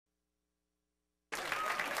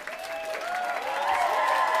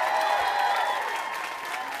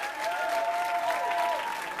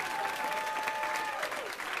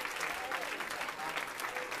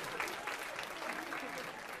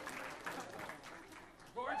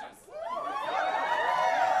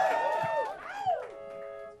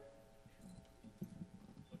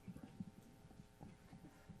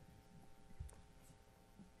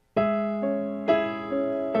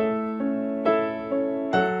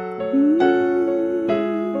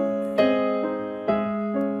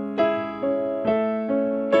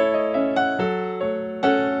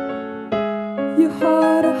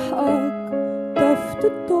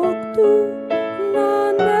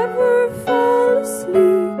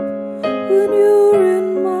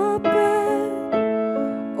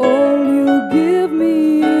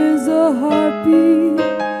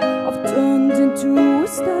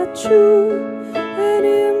you, and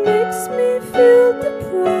it makes me feel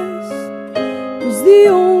depressed. 'Cause the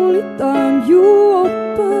only time you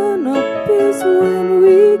open up is when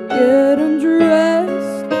we get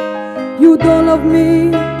undressed. You don't love me,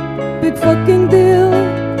 big fucking deal.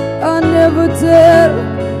 I never tell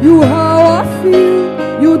you how I feel.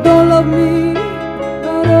 You don't love me,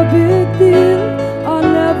 not a big deal. I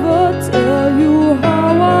never tell you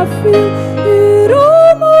how I feel. It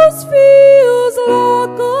almost feels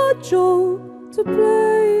like a joke to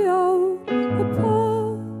play out a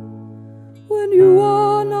part when you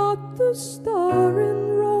are not the starring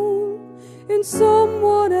role in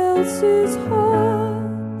someone else's heart.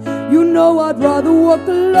 You know I'd rather walk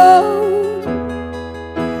alone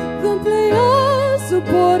than play a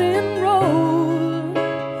supporting role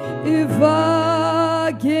if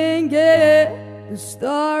I can get the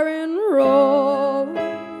starring role.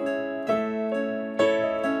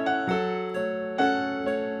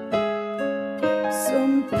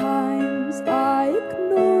 Sometimes I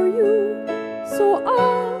ignore you so I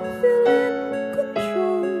feel in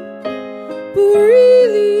control, but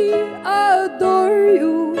really I adore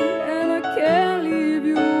you and I can't leave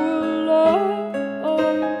you alone.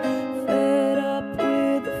 Fed up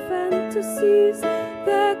with the fantasies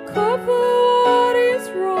that cover what is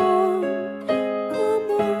wrong. Come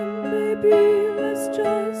on, baby, let's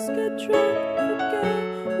just get drunk, forget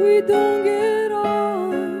we don't get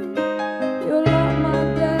on. You're like my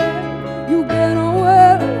dad, you get on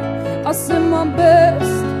well. I send my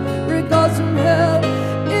best regards from hell.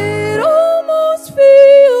 It almost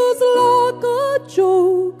feels like a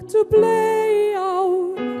joke to play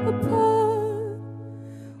out a part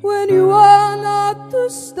when you are not the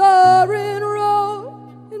starring role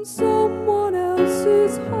in someone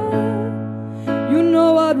else's heart. You know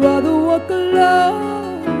I'd rather walk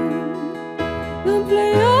alone than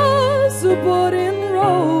play a supporting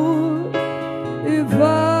role if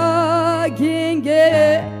I can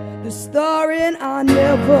get the starring. I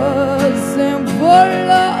never sent for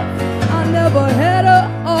love, I never had a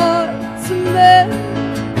ultimate,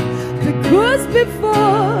 because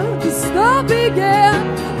before the start began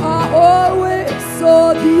I always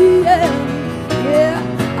saw the end. Yeah,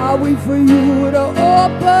 I wait for you to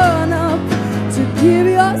open up, to give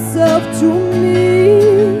yourself to me,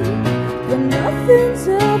 but nothing's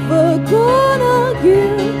ever gonna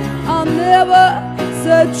give. I'll never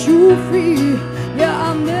set you free. Yeah,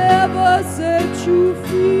 I'll never set you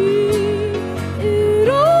free. It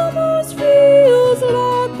almost feels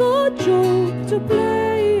like a joke to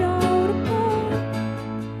play out a part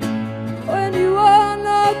when you are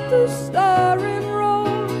not the starring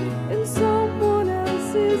role in someone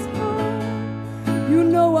else's heart. You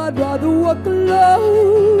know I'd rather walk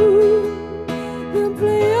alone than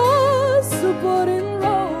play a supporting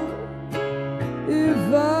role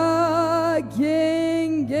if I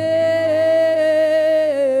can get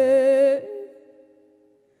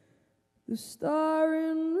the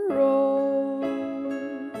starring role.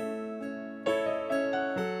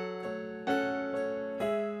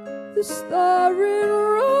 The starring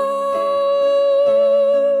role.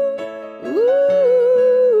 Ooh.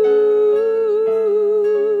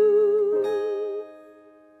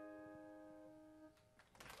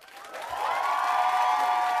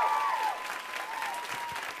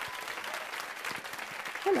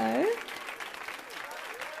 Hello,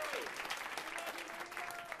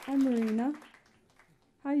 I'm Marina.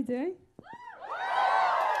 How are you doing?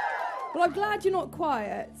 Well, I'm glad you're not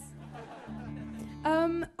quiet.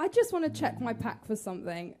 I just want to check my pack for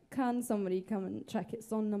something. Can somebody come and check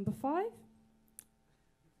it's on number 5?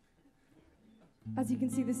 As you can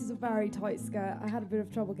see, this is a very tight skirt. I had a bit of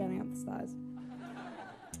trouble getting up the stairs.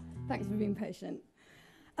 Thanks for being patient.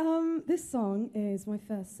 This song is my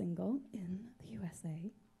first single in the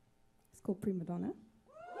USA. It's called Primadonna.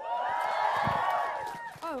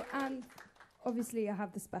 Oh, and obviously I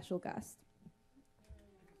have the special guest.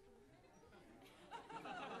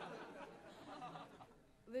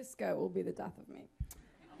 This skirt will be the death of me.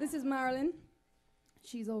 This is Marilyn.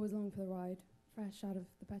 She's always along for the ride, fresh out of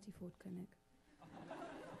the Betty Ford Clinic.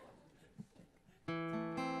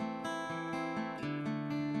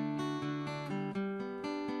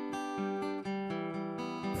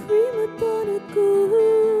 Primadonna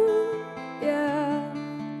girl, yeah.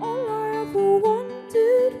 All I ever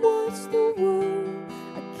wanted was the world.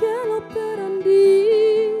 I cannot bet I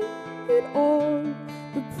need it all.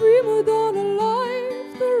 The Primadonna life,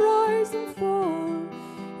 the rise and fall.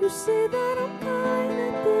 You say that I'm kinda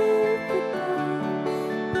different,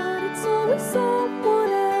 but it's always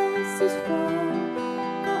someone else's fault.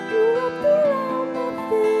 Got you wrapped around my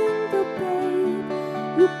finger, babe.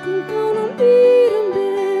 You can count on me to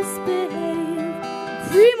miss.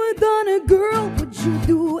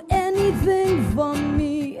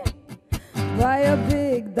 a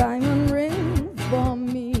big diamond ring for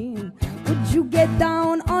me? Would you get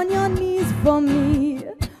down on your knees for me?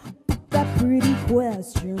 Put that pretty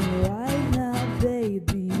question right now,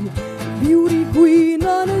 baby. Beauty queen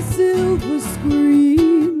on a silver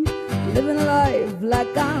screen, living life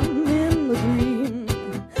like I'm in the dream.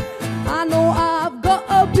 I know I've got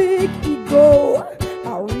a big ego,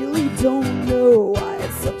 I really don't know why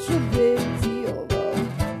it's such a big deal though.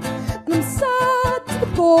 And I'm sad to the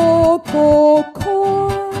core.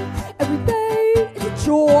 Every day it's a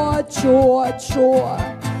chore.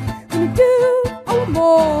 Gonna give a little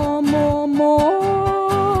more.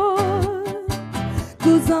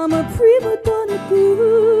 'Cause I'm a prima donna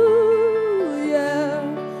girl, yeah.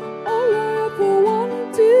 All I ever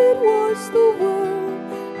wanted was the world.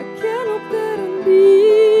 I can't help that I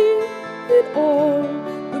need it all.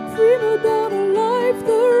 The prima donna life,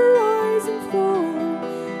 the rise and fall.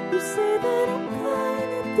 You say that I'm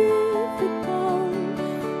kinda difficult,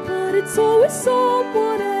 but it's always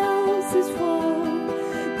someone else's fault.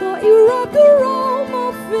 Got you wrapped around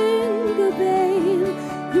my finger, babe.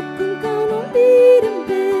 You can count on me to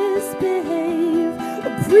misbehave. A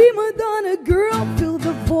prima donna girl, fill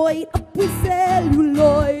the void up with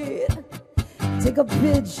celluloid. Take a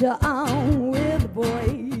picture out with the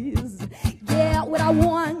boys. Yeah, what I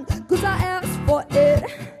want, 'cause I asked for it.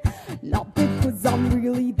 Not because I'm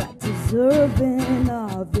really that deserving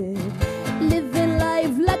of it. Living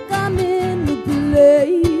life like I'm in a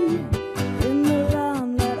play, in the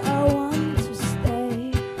limelight I want to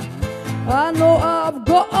stay. I know I've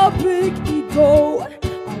got a big ego, I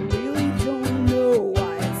really don't know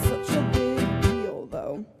why it's such a big deal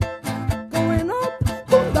though. Going up,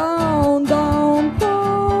 going down,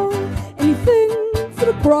 anything for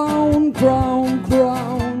the crown.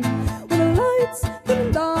 When the lights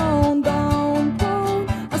going down,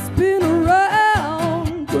 I spin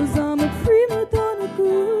around, 'cause I'm a prima donna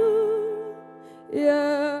girl,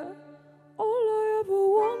 yeah. All I ever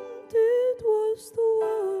wanted was the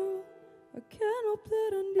world. I can't help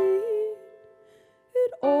that I need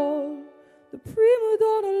it all. The prima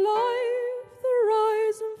donna life, the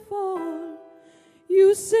rise and fall. You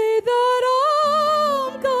say that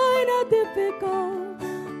I'm kinda difficult,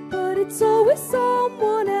 but it's always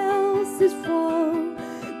someone else's fault.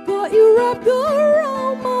 Got you wrapped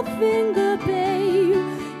around my finger, babe.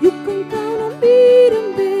 You can count on me to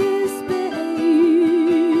misbehave.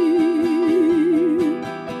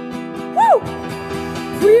 Woo!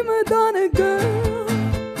 Prima donna girl,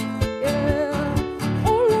 yeah.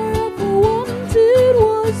 All I ever wanted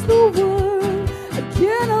was the world. I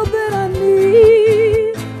can't help that I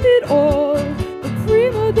need it all. The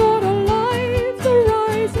prima donna life, the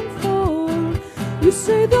rise and fall. You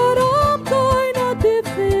say that I'm kinda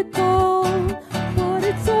difficult, but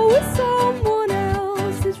it's always someone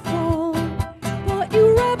else's fault. Got you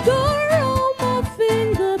wrapped around my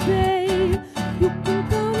finger, babe. You can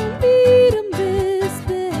count on me to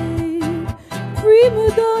misbehave. Prima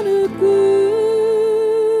donna girl.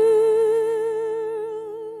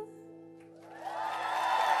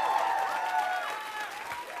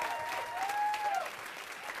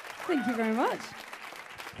 Thank you very much.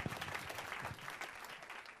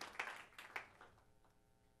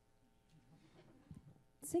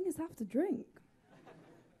 Singers have to drink.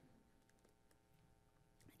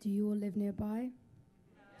 Do you all live nearby?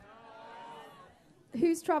 No.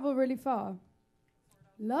 Who's travelled really far?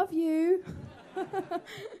 Love you.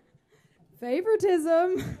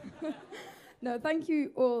 Favoritism. No, thank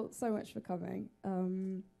you all so much for coming.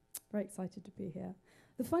 Very excited to be here.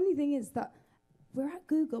 The funny thing is that we're at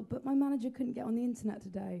Google, but my manager couldn't get on the internet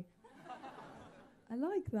today. I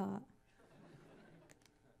like that.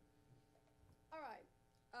 All right.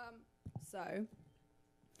 So,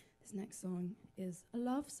 this next song is a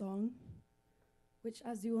love song, which,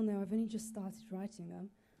 as you all know, I've only just started writing them.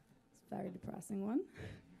 It's a very depressing one.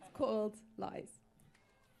 It's called Lies.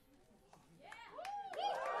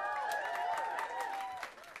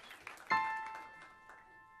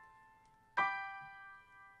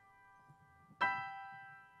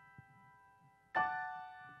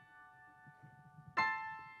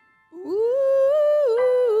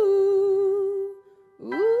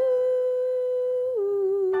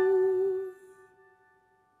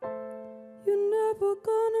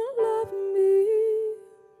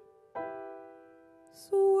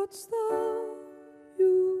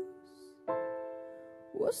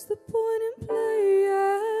 What's the point in playing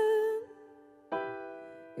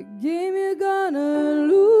a game you're gonna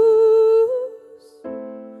lose?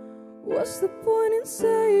 What's the point in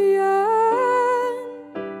saying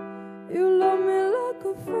you love me like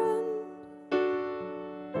a friend?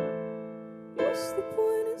 What's the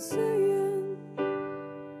point in saying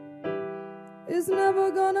is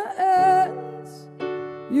never gonna end.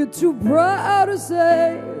 You're too proud to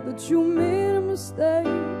say that you made a mistake.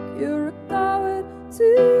 You're a coward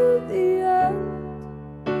to the end.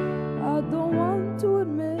 I don't want to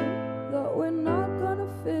admit that we're not gonna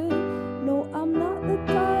fit. No, I'm not the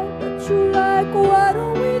type that you like. Why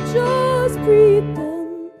don't we just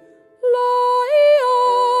pretend? Lies.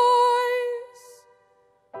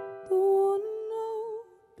 Don't wanna know,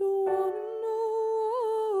 don't wanna know.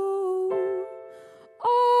 I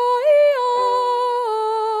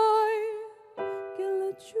can't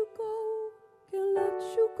let you go, can't let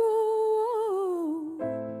you go.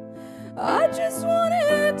 I just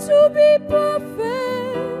wanted to be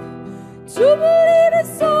perfect, to believe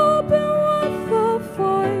it's all been worth the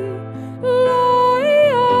fight.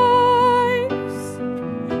 Lies.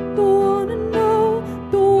 Don't wanna know,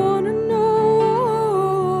 don't wanna know.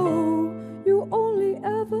 You only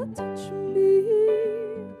ever touch me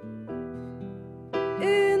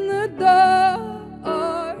in the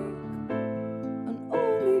dark, and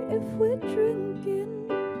only if we're drinking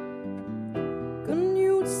can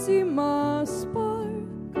you see my spark.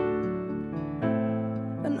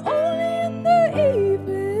 And only in the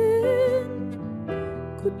evening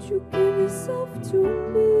could you give yourself to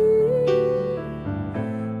me.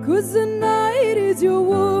 'Cause the night is your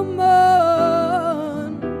woman,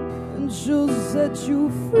 and she'll set you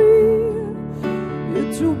free.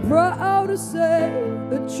 You're too proud to say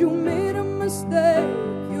that you made a mistake.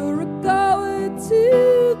 You're a coward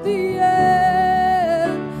till the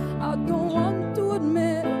end. I don't want to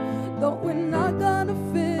admit that we're not gonna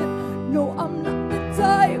fit. No, I'm not the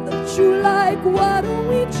type that you like. Why don't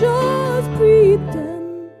we just pretend?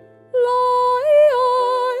 Lies.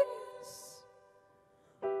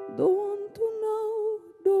 Don't want to know,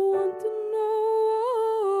 don't want to know.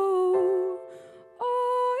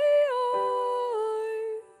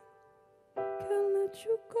 I can't let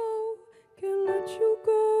you go, can't let you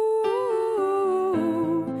go.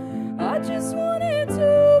 I just wanted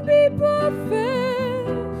to be perfect,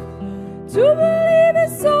 to believe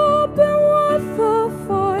it's all been worth the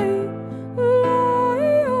fight.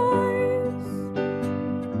 Lies.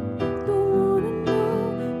 Don't wanna know,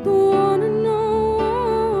 don't wanna know.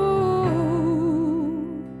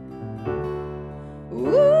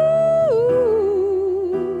 Ooh.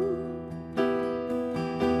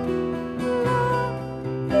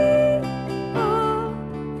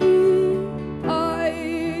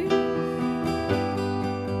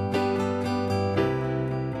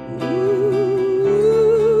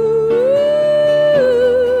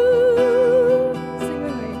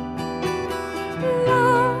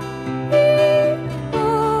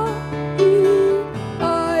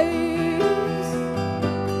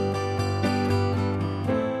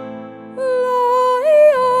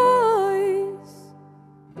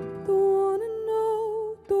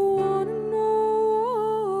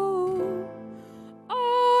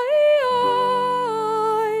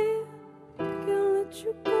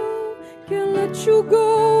 You go.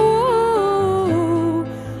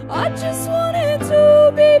 I just wanted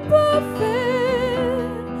to be perfect,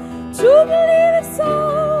 to believe it's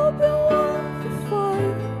all been worth the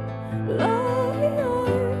fight.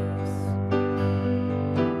 Lies.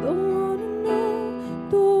 Don't wanna know,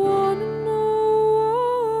 don't wanna know.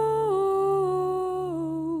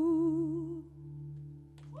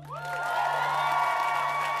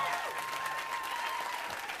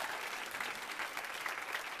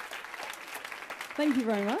 Thank you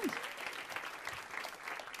very much.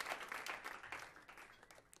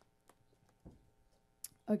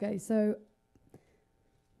 Okay, so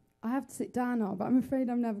I have to sit down now, but I'm afraid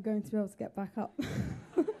I'm never going to be able to get back up.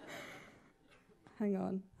 Hang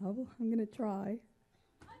on. Oh, I'm going to try.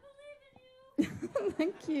 I believe in you.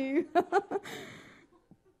 Thank you.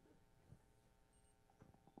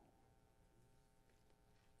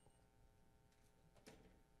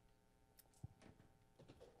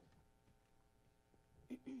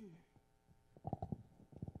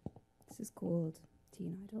 This is called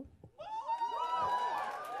Teen Idol.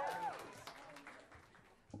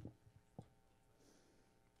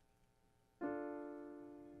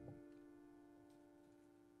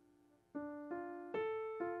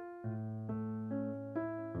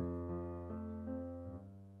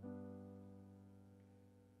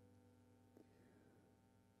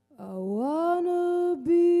 I wanna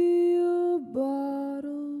be a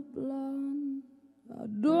bottle blonde. I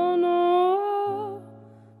don't know,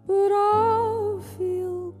 but I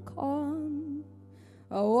feel calm.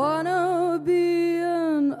 I wanna be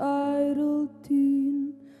an idle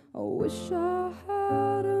teen. I wish I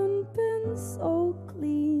hadn't been so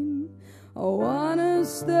clean. I wanna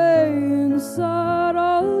stay inside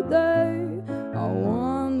all day,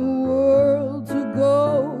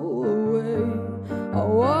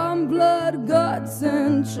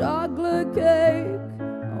 chocolate cake.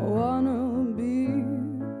 I wanna be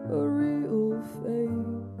a real fake.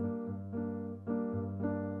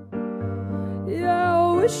 Yeah, I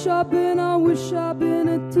wish I'd been a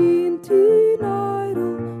teen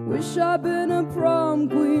idol. Wish I'd been a prom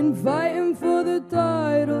queen fighting for the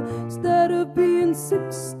title. Instead of being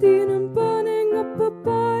 16 and burning up a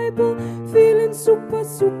Bible, feeling super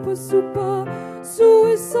suicidal.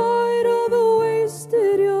 The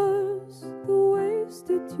wasted years, the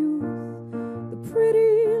wasted youth, the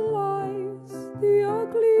pretty lies, the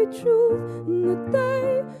ugly truth. And the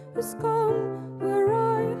day has come where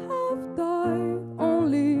I have died,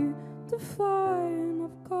 only to find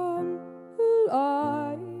I've come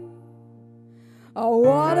alive. I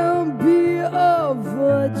wanna be a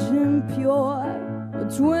virgin pure, a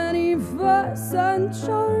 21st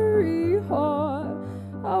century whore.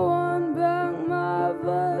 I want back my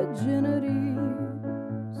virginity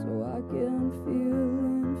so I can feel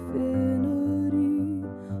infinity.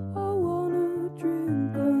 I wanna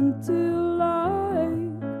drink until I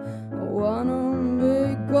wanna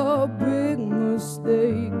make a big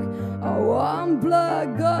mistake. I want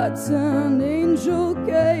blood, guts, and angel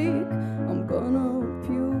cake. I'm gonna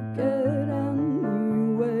puke it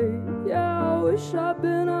anyway. Yeah, I wish I'd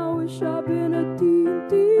been a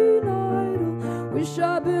teen idol. Wish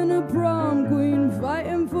I'd been a prom queen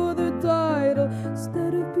fighting for the title.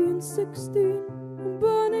 Instead of being 16 and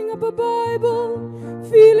burning up a Bible,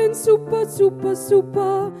 feeling super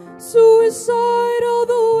suicidal.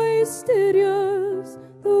 The wasted years,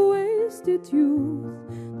 the wasted youth,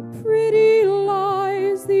 the pretty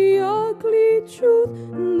lies, the ugly truth.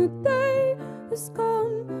 And the day has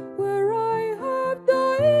come where I have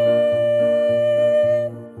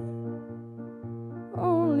died,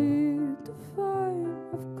 only to find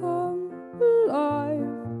I've come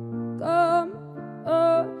alive, come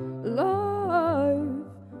alive,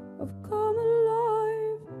 I've come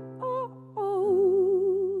alive. Oh,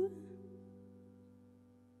 oh.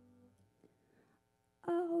 I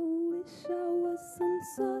wish I wasn't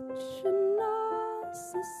such a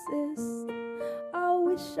narcissist. I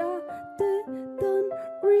wish I didn't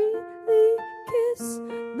really kiss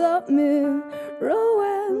the mirror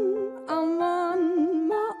when I'm on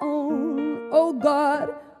my own. Oh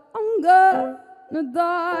God, I'm gonna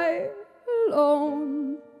die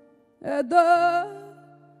alone. The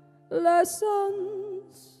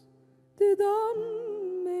lessons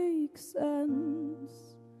didn't make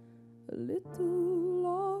sense. A little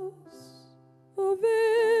loss of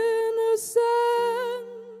innocence.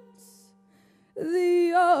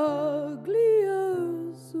 The ugly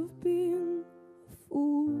years of being a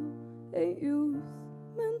fool. Ain't youth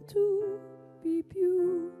meant to be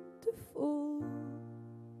beautiful?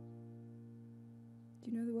 Do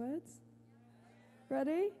you know the words?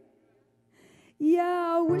 Ready?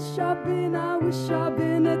 Yeah, I wish I'd been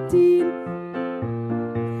a teen.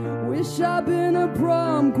 Wish I'd been a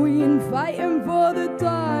prom queen fighting for the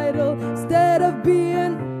title. Instead of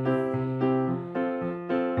being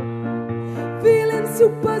feeling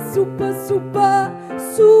super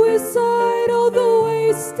suicidal. The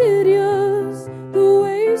wasted years, the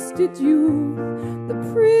wasted youth, the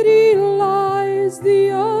pretty lies, the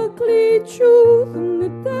ugly truth. And the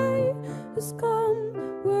day has come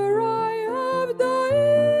where I have died,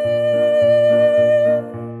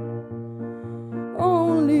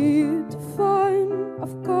 only to find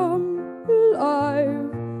I've come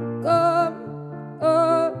alive, come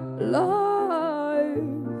alive,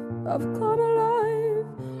 I've come alive.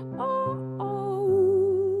 Oh, oh.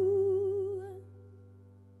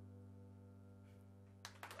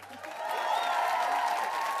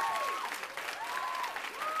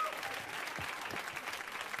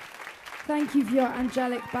 Thank you for your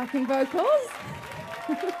angelic backing vocals.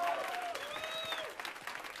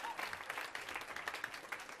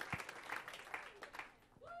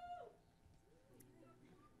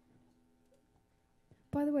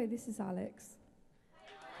 By the way, this is Alex.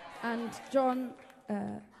 And John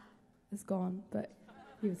is gone, but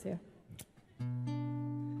he was here.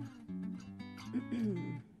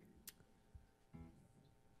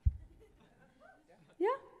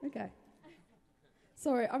 Yeah? Okay.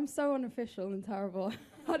 Sorry, I'm so unofficial and terrible.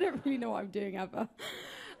 I don't really know what I'm doing ever.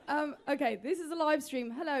 Okay, this is a live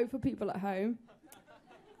stream. Hello for people at home.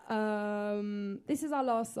 This is our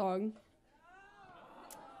last song.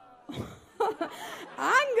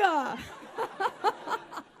 Anger!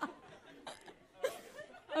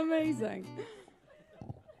 Amazing.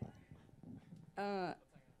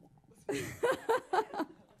 This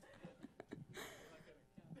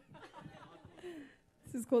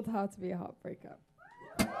is called How to Be a Heartbreaker.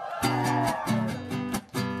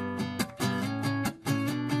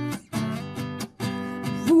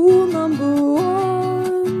 number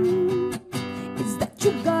one is that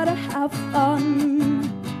you gotta have fun.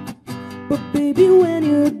 But baby, when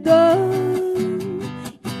you're done,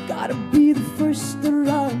 you gotta be the first to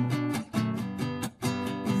run.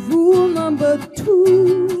 Rule number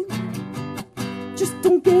two, just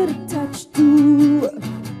don't get attached to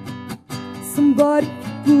somebody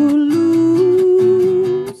you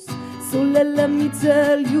lose. So let me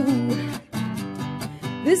tell you,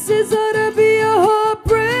 this is how to be a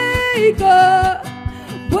heartbreaker.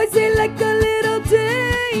 Boys, they like a little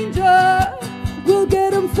danger. We'll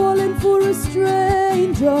get them falling for a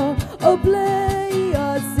stranger. A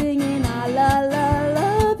player singing I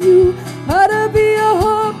love you. How to be a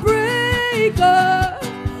heartbreaker.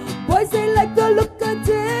 Boys, they like the look of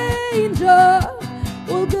danger.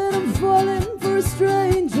 We'll get them falling for a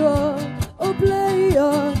stranger. A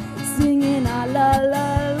player singing I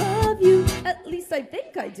love you. At least I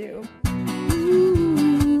think I do.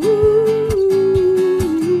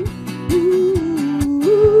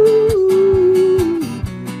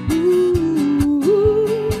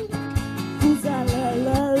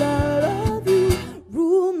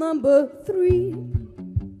 Rule number three,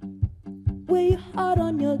 wear your heart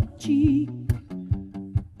on your cheek,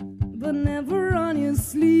 but never on your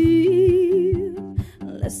sleeve,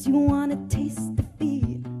 unless you want to taste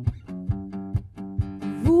defeat.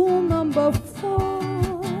 Rule number four,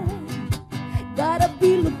 gotta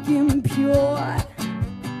be looking pure,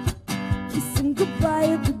 kissing goodbye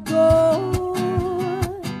at the door,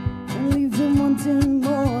 and leave them wanting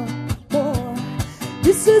more, more.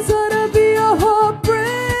 This is how to be a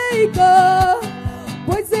heartbreaker.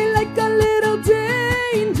 Boys, they like a little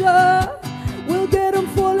danger. We'll get them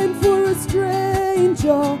falling for a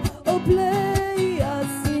stranger. A player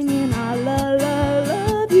singing I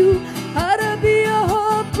love you. How to be a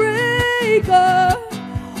heartbreaker.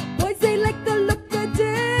 Boys, they like the look of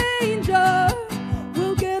danger.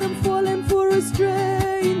 We'll get them falling for a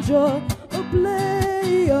stranger. A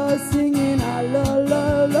player singing I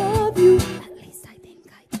love you. At least I think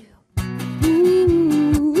I do.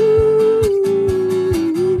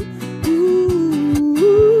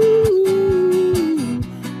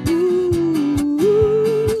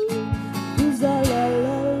 Cause I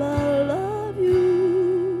love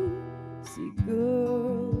you. See,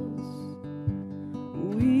 girls,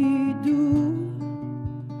 we do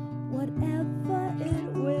whatever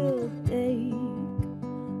it will take.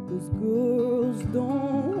 Cause girls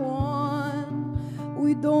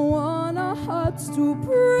we don't want our hearts to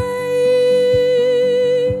break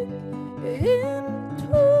in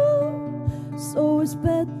two. So it's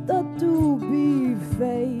better to be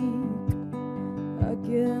fake. I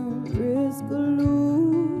can't risk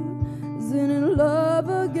losing in love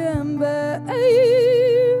again, babe.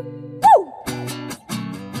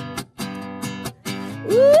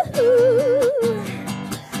 Woo!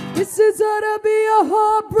 This is how to be a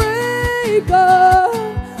heartbreaker.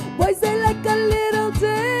 Boys, they like a little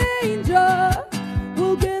danger.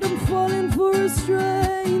 We'll get them falling for a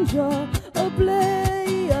stranger. A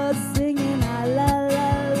player singing I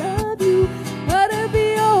love you. How to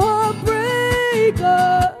be a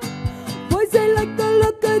heartbreaker. Boys, they like the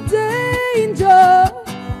look of danger.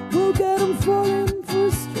 We'll get them falling for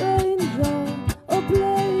a stranger. A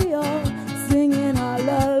player singing I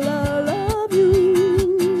love you.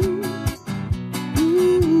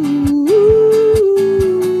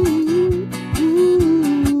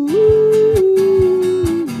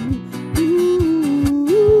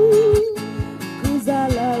 Cause I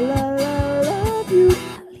love you.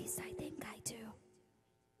 At least I think I do.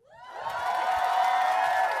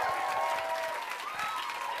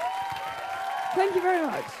 Thank you very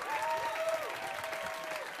much.